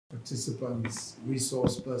participants,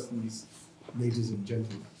 resource persons, ladies and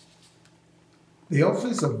gentlemen. The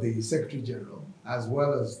Office of the Secretary General, as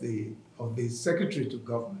well as the Secretary to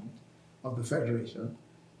Government of the Federation,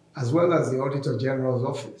 as well as the Auditor General's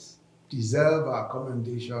Office, deserve our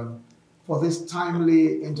commendation for this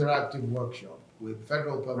timely interactive workshop with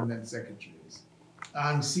Federal Permanent Secretaries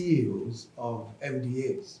and CEOs of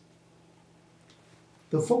MDAs.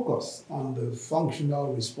 The focus on the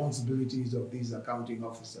functional responsibilities of these accounting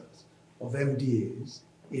officers, of MDAs,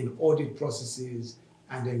 in audit processes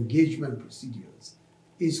and engagement procedures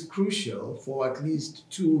is crucial for at least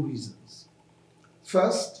two reasons.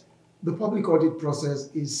 First, the public audit process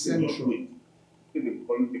is central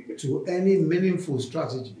to any meaningful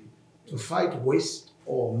strategy to fight waste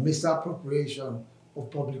or misappropriation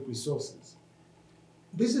of public resources.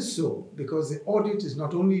 This is so because the audit is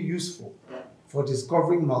not only useful for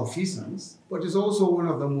discovering malfeasance, but is also one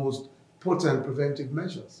of the most potent preventive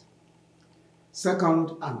measures.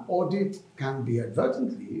 Second, an audit can be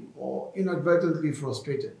advertently or inadvertently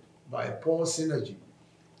frustrated by a poor synergy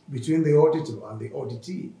between the auditor and the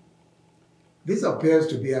auditee. This appears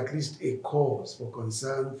to be at least a cause for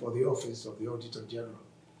concern for the Office of the Auditor General.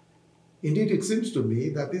 Indeed, it seems to me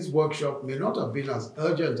that this workshop may not have been as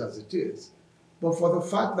urgent as it is, but for the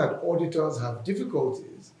fact that auditors have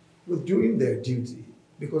difficulties with doing their duty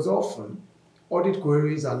because often audit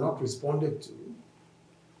queries are not responded to,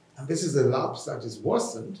 and this is a lapse that is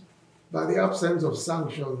worsened by the absence of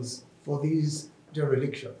sanctions for these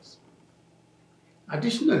derelictions.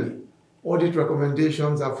 Additionally, audit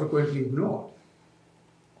recommendations are frequently ignored.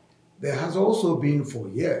 There has also been for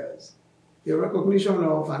years a recognition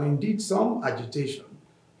of, and indeed some agitation,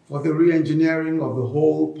 for the re-engineering of the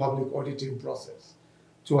whole public auditing process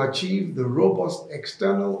to achieve the robust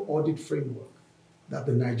external audit framework that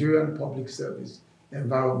the Nigerian public service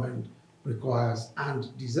environment requires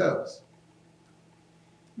and deserves.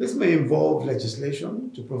 This may involve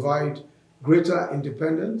legislation to provide greater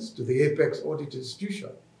independence to the apex audit institution,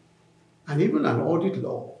 and even an audit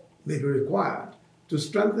law may be required to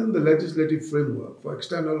strengthen the legislative framework for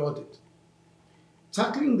external audit.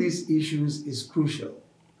 Tackling these issues is crucial,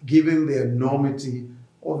 given the enormity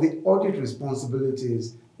of the audit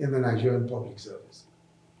responsibilities in the Nigerian public service.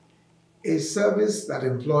 A service that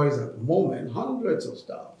employs at the moment hundreds of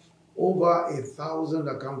staff, over 1,000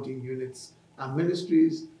 accounting units and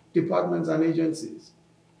ministries, departments, and agencies.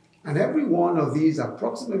 And every one of these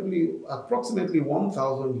approximately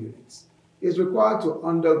 1,000 units is required to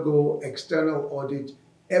undergo external audit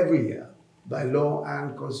every year by law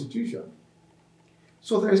and constitution.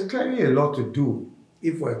 So there is clearly a lot to do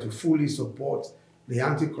if we're to fully support the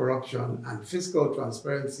anti-corruption and fiscal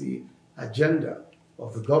transparency agenda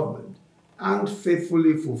of the government and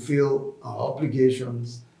faithfully fulfill our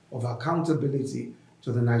obligations of accountability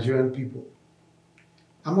to the Nigerian people.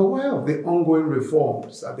 I'm aware of the ongoing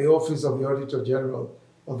reforms at the Office of the Auditor General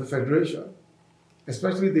of the Federation,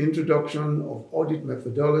 especially the introduction of audit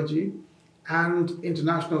methodology and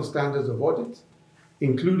international standards of audit,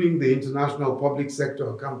 including the International Public Sector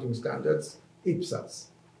Accounting Standards, IPSAS.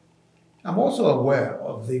 I'm also aware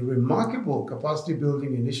of the remarkable capacity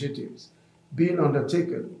building initiatives being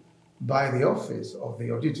undertaken by the Office of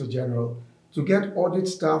the Auditor General to get audit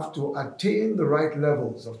staff to attain the right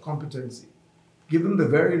levels of competency, given the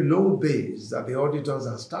very low base that the auditors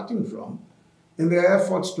are starting from in their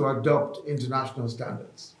efforts to adopt international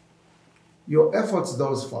standards. Your efforts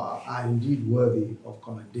thus far are indeed worthy of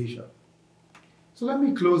commendation. So let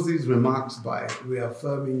me close these remarks by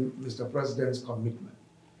reaffirming Mr. President's commitment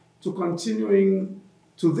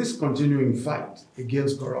to this continuing fight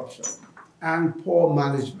against corruption and poor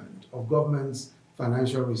management of government's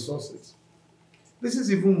financial resources. This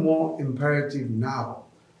is even more imperative now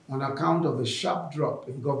on account of the sharp drop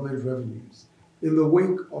in government revenues in the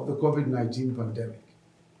wake of the COVID-19 pandemic.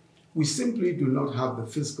 We simply do not have the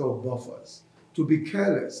fiscal buffers to be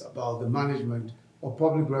careless about the management of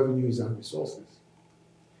public revenues and resources.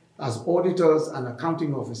 As auditors and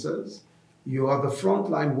accounting officers, you are the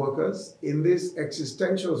frontline workers in this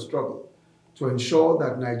existential struggle to ensure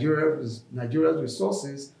that Nigeria's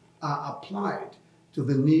resources are applied to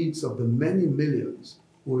the needs of the many millions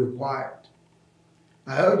who require it.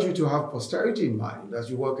 I urge you to have posterity in mind as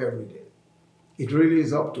you work every day. It really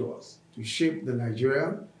is up to us to shape the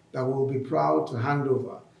Nigeria that we will be proud to hand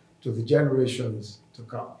over to the generations to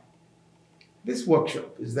come. This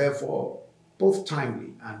workshop is therefore both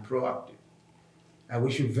timely and proactive. I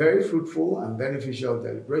wish you very fruitful and beneficial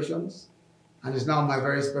deliberations, and it's now my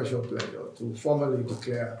very special pleasure to formally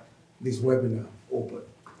declare this webinar open.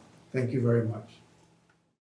 Thank you very much.